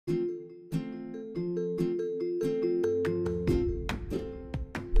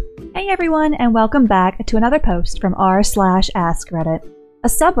Hey everyone, and welcome back to another post from r/AskReddit, a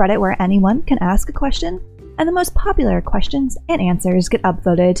subreddit where anyone can ask a question, and the most popular questions and answers get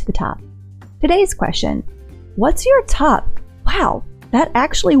upvoted to the top. Today's question: what's your top "wow, that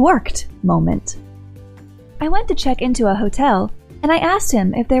actually worked" moment? I went to check into a hotel, and I asked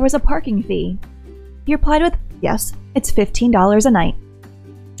him if there was a parking fee. He replied with, "Yes, it's $15 a night."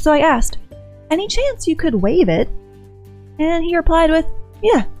 So I asked, "Any chance you could waive it?" And he replied with,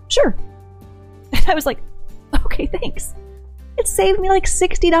 "Yeah, sure." And I was like, okay, thanks. It saved me like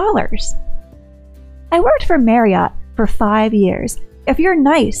 $60. I worked for Marriott for 5 years. If you're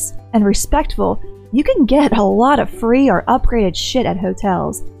nice and respectful, you can get a lot of free or upgraded shit at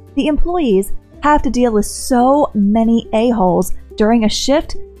hotels. The employees have to deal with so many a-holes during a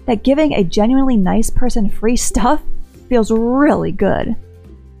shift that giving a genuinely nice person free stuff feels really good.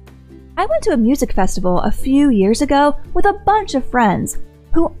 I went to a music festival a few years ago with a bunch of friends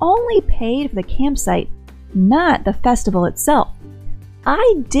who only paid for the campsite, not the festival itself.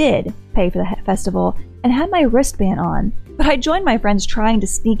 I did pay for the festival and had my wristband on, but I joined my friends trying to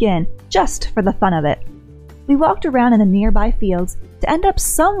sneak in just for the fun of it. We walked around in the nearby fields to end up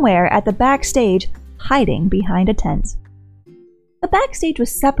somewhere at the backstage, hiding behind a tent. The backstage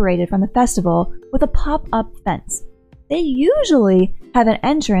was separated from the festival with a pop-up fence. They usually have an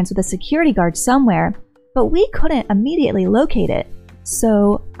entrance with a security guard somewhere, but we couldn't immediately locate it,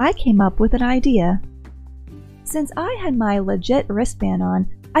 so I came up with an idea. Since I had my legit wristband on,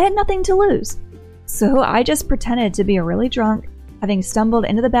 I had nothing to lose. So I just pretended to be really drunk, having stumbled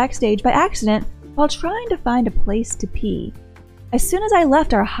into the backstage by accident while trying to find a place to pee. As soon as I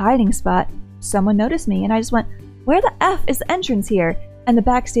left our hiding spot, someone noticed me and I just went, "Where the F is the entrance here?" And the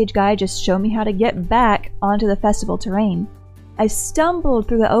backstage guy just showed me how to get back onto the festival terrain. I stumbled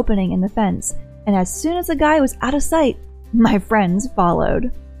through the opening in the fence, and as soon as the guy was out of sight, my friends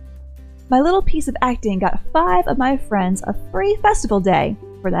followed. My little piece of acting got 5 of my friends a free festival day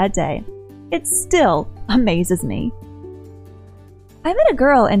for that day. It still amazes me. I met a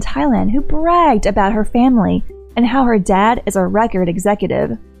girl in Thailand who bragged about her family and how her dad is a record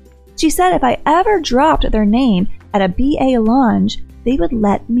executive. She said if I ever dropped their name at a BA lounge, they would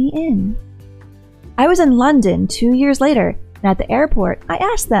let me in. I was in London 2 years later, and at the airport, I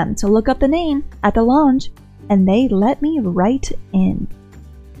asked them to look up the name at the lounge, and they let me right in.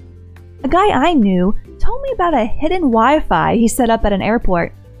 A guy I knew told me about a hidden Wi-Fi he set up at an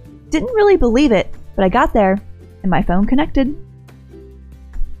airport. Didn't really believe it, but I got there, and my phone connected.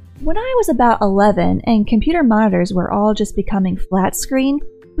 When I was about 11 and computer monitors were all just becoming flat screen,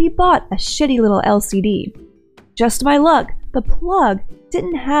 we bought a shitty little LCD. Just my luck, the plug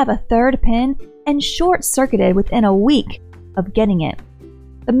didn't have a third pin and short-circuited within a week of getting it.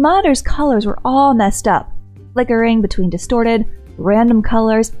 The monitor's colors were all messed up, flickering between distorted, random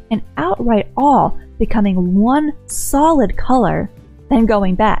colors, and outright all becoming one solid color, then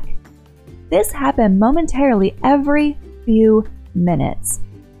going back. This happened momentarily every few minutes.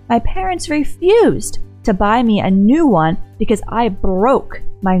 My parents refused to buy me a new one because I broke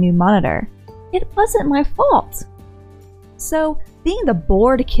my new monitor. It wasn't my fault. So, being the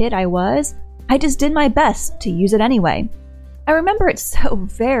bored kid I was, I just did my best to use it anyway. I remember it so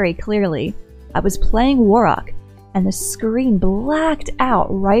very clearly. I was playing Warrock, and the screen blacked out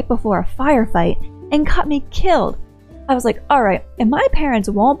right before a firefight and got me killed. I was like, alright, if my parents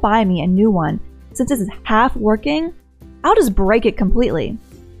won't buy me a new one, since this is half working, I'll just break it completely.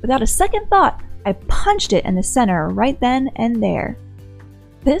 Without a second thought, I punched it in the center right then and there.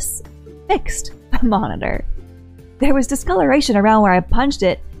 This fixed the monitor. There was discoloration around where I punched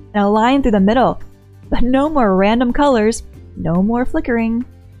it and a line through the middle, but no more random colors, no more flickering.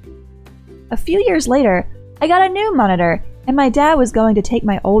 A few years later, I got a new monitor, and my dad was going to take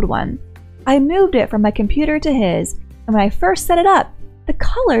my old one. I moved it from my computer to his, and when I first set it up, the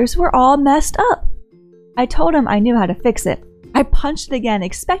colors were all messed up. I told him I knew how to fix it. I punched it again,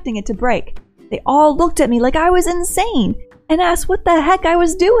 expecting it to break. They all looked at me like I was insane and asked what the heck I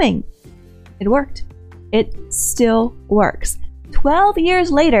was doing. It worked. It still works. 12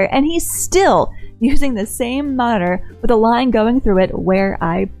 years later, and he's still using the same monitor with a line going through it where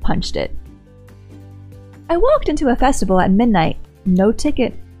I punched it. I walked into a festival at midnight. No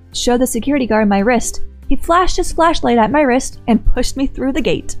ticket. Showed the security guard my wrist. He flashed his flashlight at my wrist and pushed me through the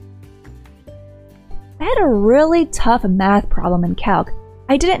gate. I had a really tough math problem in calc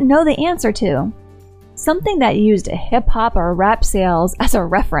I didn't know the answer to. Something that used hip-hop or rap sales as a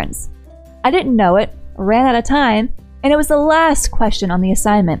reference. I didn't know it, ran out of time, and it was the last question on the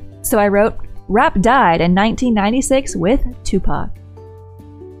assignment, so I wrote, "Rap died in 1996 with Tupac."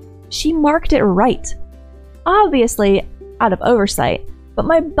 She marked it right. Obviously, out of oversight, but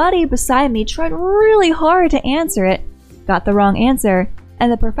my buddy beside me tried really hard to answer it, got the wrong answer,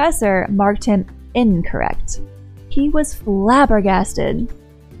 and the professor marked him incorrect. He was flabbergasted.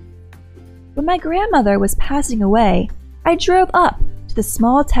 When my grandmother was passing away, I drove up to the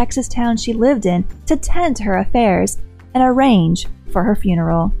small Texas town she lived in to tend to her affairs and arrange for her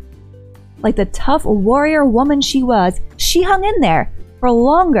funeral. Like the tough warrior woman she was, she hung in there for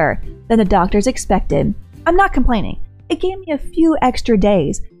longer than the doctors expected. I'm not complaining. It gave me a few extra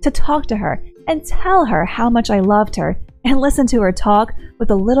days to talk to her and tell her how much I loved her and listen to her talk with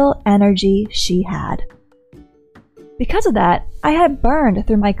the little energy she had. Because of that, I had burned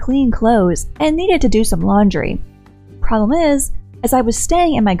through my clean clothes and needed to do some laundry. Problem is, as I was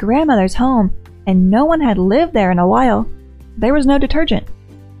staying in my grandmother's home and no one had lived there in a while, there was no detergent.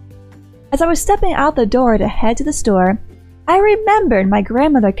 As I was stepping out the door to head to the store, I remembered my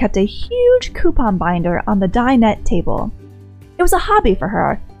grandmother kept a huge coupon binder on the dinette table. It was a hobby for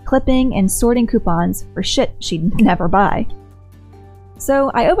her, clipping and sorting coupons for shit she'd never buy.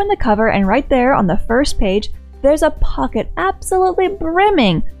 So I opened the cover, and right there on the first page, there's a pocket absolutely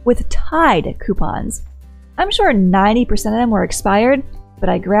brimming with Tide coupons. I'm sure 90% of them were expired, but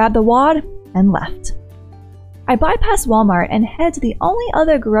I grabbed the wad and left. I bypass Walmart and head to the only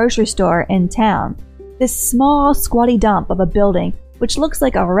other grocery store in town, this small, squatty dump of a building which looks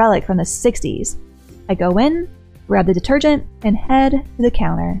like a relic from the 60s. I go in, grab the detergent, and head to the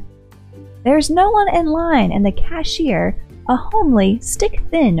counter. There's no one in line, and the cashier, a homely,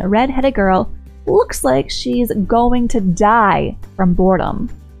 stick-thin, red-headed girl, looks like she's going to die from boredom.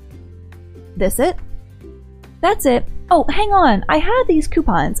 This it? That's it. Oh, hang on. I have these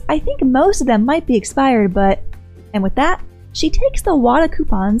coupons. I think most of them might be expired, but... And with that, she takes the wad of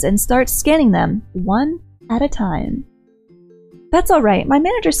coupons and starts scanning them, one at a time. That's alright. My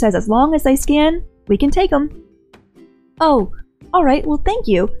manager says as long as they scan, we can take them. Oh, alright. Well, thank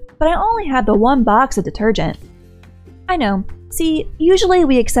you, but I only have the one box of detergent. I know. See, usually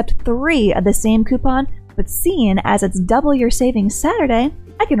we accept 3 of the same coupon, but seeing as it's double your savings Saturday,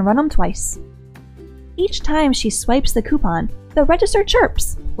 I can run them twice. Each time she swipes the coupon, the register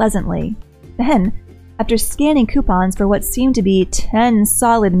chirps pleasantly. Then, after scanning coupons for what seemed to be 10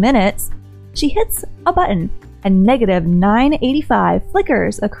 solid minutes, she hits a button and negative $9.85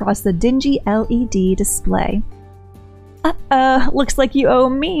 flickers across the dingy LED display. Looks like you owe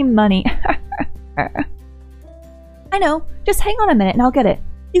me money. I know, just hang on a minute and I'll get it.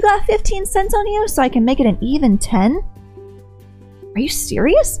 You got 15 cents on you so I can make it an even 10? Are you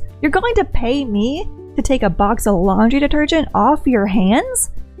serious? You're going to pay me to take a box of laundry detergent off your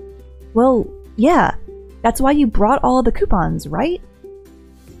hands? Well, yeah, that's why you brought all of the coupons, right?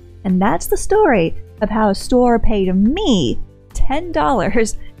 And that's the story of how a store paid me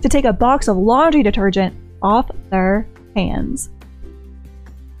 $10 to take a box of laundry detergent off their hands.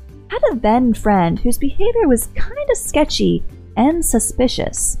 I had a then friend whose behavior was kind of sketchy and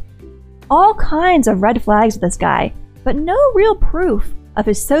suspicious. All kinds of red flags with this guy, but no real proof of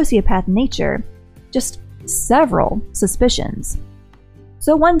his sociopath nature, just several suspicions.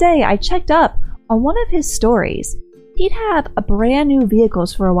 So one day I checked up on one of his stories. He'd have a brand new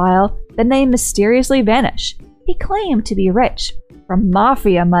vehicles for a while, then they mysteriously vanish. He claimed to be rich, from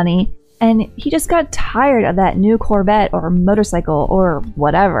mafia money, and he just got tired of that new Corvette or motorcycle or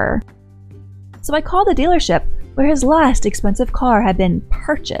whatever. So I called the dealership where his last expensive car had been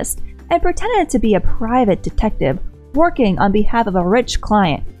purchased and pretended to be a private detective working on behalf of a rich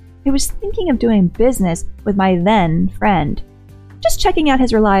client who was thinking of doing business with my then friend. Just checking out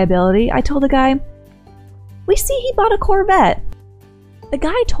his reliability, I told the guy, "We see he bought a Corvette." The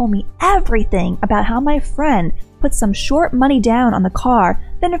guy told me everything about how my friend put some short money down on the car,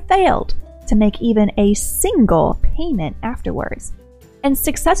 then failed to make even a single payment afterwards, and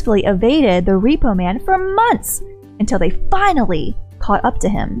successfully evaded the repo man for months until they finally caught up to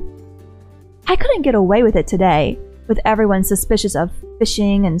him. I couldn't get away with it today, with everyone suspicious of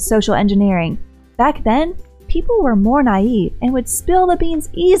phishing and social engineering. Back then, people were more naive and would spill the beans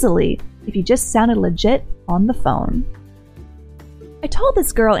easily if you just sounded legit on the phone. I told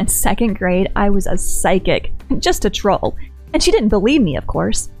this girl in 2nd grade I was a psychic, just a troll, and she didn't believe me, of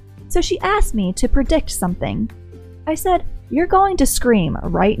course. So she asked me to predict something. I said, "You're going to scream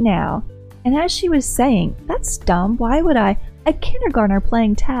right now." And as she was saying, "That's dumb, why would I?" a kindergartner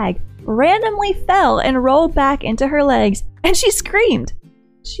playing tag randomly fell and rolled back into her legs, and she screamed.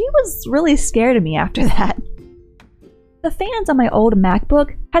 She was really scared of me after that. The fans on my old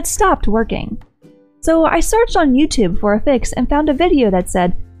MacBook had stopped working. So I searched on YouTube for a fix and found a video that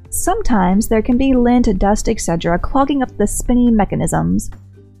said, sometimes there can be lint, dust, etc. clogging up the spinny mechanisms.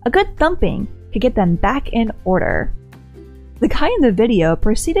 A good thumping could get them back in order. The guy in the video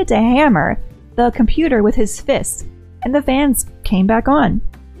proceeded to hammer the computer with his fists, and the fans came back on.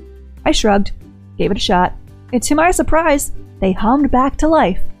 I shrugged, gave it a shot, and to my surprise, they hummed back to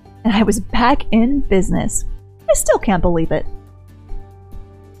life, and I was back in business. I still can't believe it.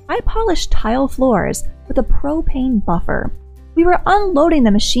 I polished tile floors with a propane buffer. We were unloading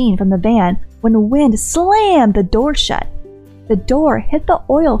the machine from the van when the wind slammed the door shut. The door hit the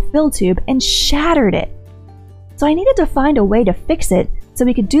oil fill tube and shattered it. So I needed to find a way to fix it so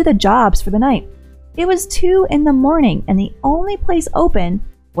we could do the jobs for the night. It was 2 in the morning and the only place open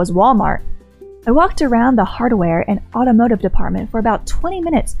was Walmart. I walked around the hardware and automotive department for about 20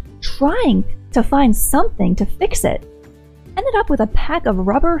 minutes trying to find something to fix it. Ended up with a pack of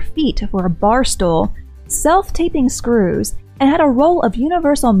rubber feet for a bar stool, self-taping screws, and had a roll of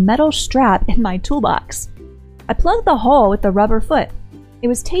universal metal strap in my toolbox. I plugged the hole with the rubber foot. It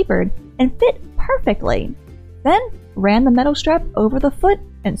was tapered and fit perfectly. Then ran the metal strap over the foot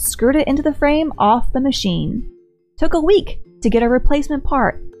and screwed it into the frame off the machine. Took a week to get a replacement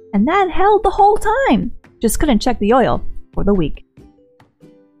part, and that held the whole time. Just couldn't check the oil for the week.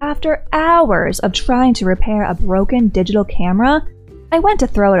 After hours of trying to repair a broken digital camera, I went to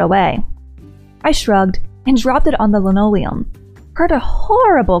throw it away. I shrugged and dropped it on the linoleum. Heard a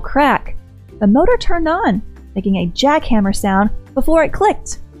horrible crack. The motor turned on, making a jackhammer sound before it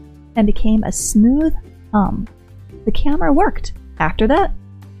clicked, and became a smooth hum. The camera worked after that.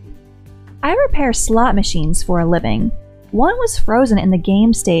 I repair slot machines for a living. One was frozen in the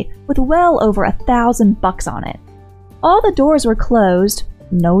game state with well over $1,000 on it. All the doors were closed,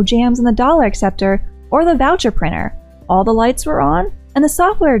 no jams in the dollar acceptor or the voucher printer. All the lights were on, and the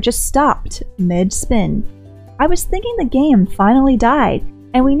software just stopped mid-spin. I was thinking the game finally died,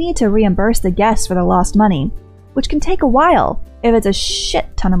 and we need to reimburse the guests for the lost money, which can take a while if it's a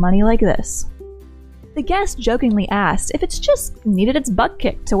shit ton of money like this. The guest jokingly asked if it's just needed its butt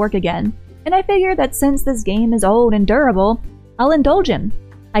kicked to work again, and I figured that since this game is old and durable, I'll indulge him.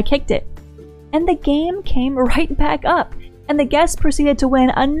 I kicked it, and the game came right back up, and the guest proceeded to win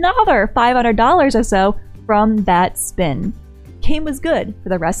another $500 or so from that spin. Game was good for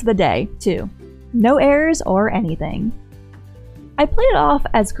the rest of the day, too. No errors or anything. I played it off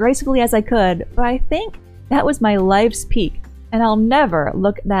as gracefully as I could, but I think that was my life's peak, and I'll never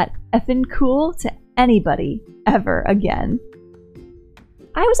look that effing cool to anybody ever again.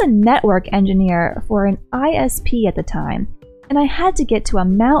 I was a network engineer for an ISP at the time, and I had to get to a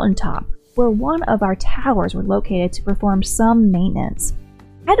mountaintop where one of our towers were located to perform some maintenance.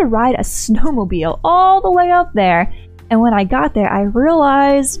 I had to ride a snowmobile all the way up there, and when I got there, I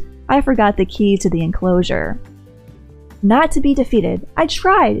realized I forgot the key to the enclosure. Not to be defeated, I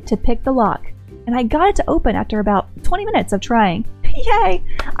tried to pick the lock, and I got it to open after about 20 minutes of trying. Yay!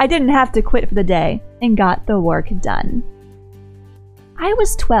 I didn't have to quit for the day, and got the work done. I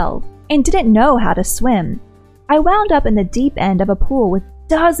was 12 and didn't know how to swim. I wound up in the deep end of a pool with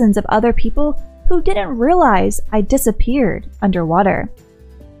dozens of other people who didn't realize I disappeared underwater.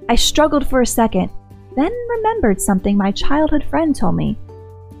 I struggled for a second, then remembered something my childhood friend told me.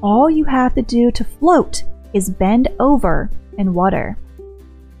 All you have to do to float is bend over in water.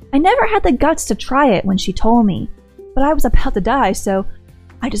 I never had the guts to try it when she told me, but I was about to die, so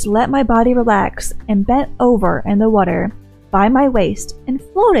I just let my body relax and bent over in the water by my waist and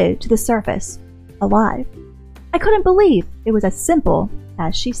floated to the surface, alive. I couldn't believe it was as simple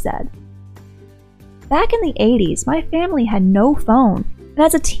as she said. Back in the 80s, my family had no phone, and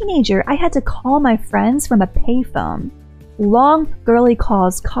as a teenager, I had to call my friends from a payphone. Long, girly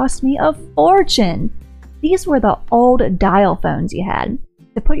calls cost me a fortune. These were the old dial phones you had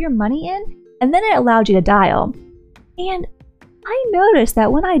to put your money in, and then it allowed you to dial. And I noticed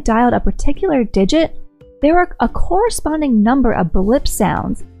that when I dialed a particular digit, there were a corresponding number of blip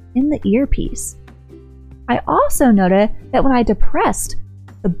sounds in the earpiece. I also noted that when I depressed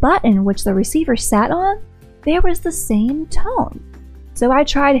the button which the receiver sat on, there was the same tone. So I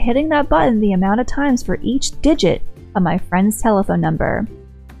tried hitting that button the amount of times for each digit of my friend's telephone number.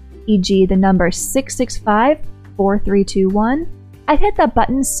 E.g. the number 665-4321, I'd hit that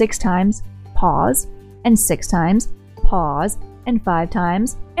button 6 times, pause, and 6 times, pause, and 5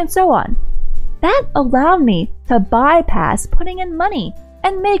 times, and so on. That allowed me to bypass putting in money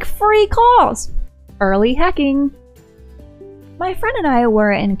and make free calls. Early hacking. My friend and I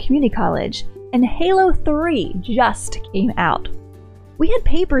were in community college, and Halo 3 just came out. We had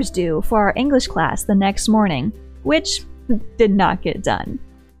papers due for our English class the next morning, which did not get done.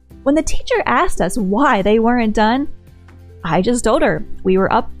 When the teacher asked us why they weren't done, I just told her we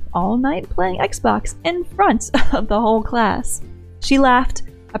were up all night playing Xbox in front of the whole class. She laughed,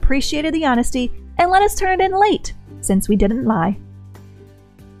 appreciated the honesty, and let us turn it in late, since we didn't lie.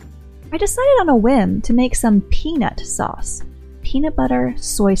 I decided on a whim to make some peanut sauce. Peanut butter,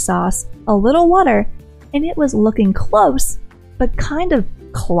 soy sauce, a little water, and it was looking close, but kind of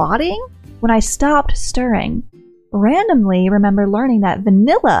clotting when I stopped stirring. Randomly remember learning that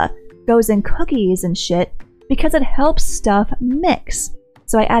vanilla goes in cookies and shit because it helps stuff mix.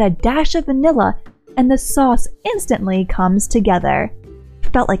 So I add a dash of vanilla and the sauce instantly comes together.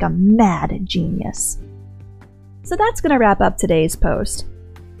 Felt like a mad genius. So that's gonna wrap up today's post.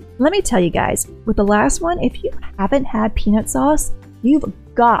 Let me tell you guys, with the last one, if you haven't had peanut sauce, you've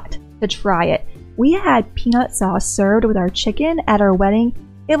got to try it. We had peanut sauce served with our chicken at our wedding.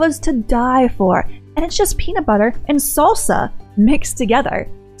 It was to die for, and it's just peanut butter and salsa mixed together.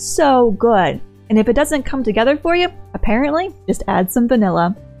 So good. And if it doesn't come together for you, apparently, just add some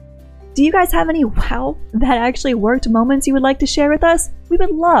vanilla. Do you guys have any wow, that actually worked moments you would like to share with us? We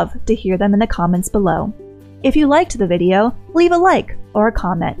would love to hear them in the comments below. If you liked the video, leave a like or a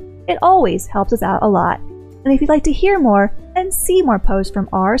comment. It always helps us out a lot. And if you'd like to hear more and see more posts from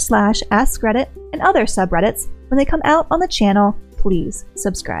r/AskReddit and other subreddits when they come out on the channel, please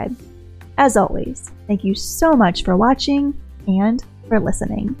subscribe. As always, thank you so much for watching and for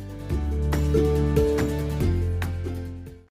listening.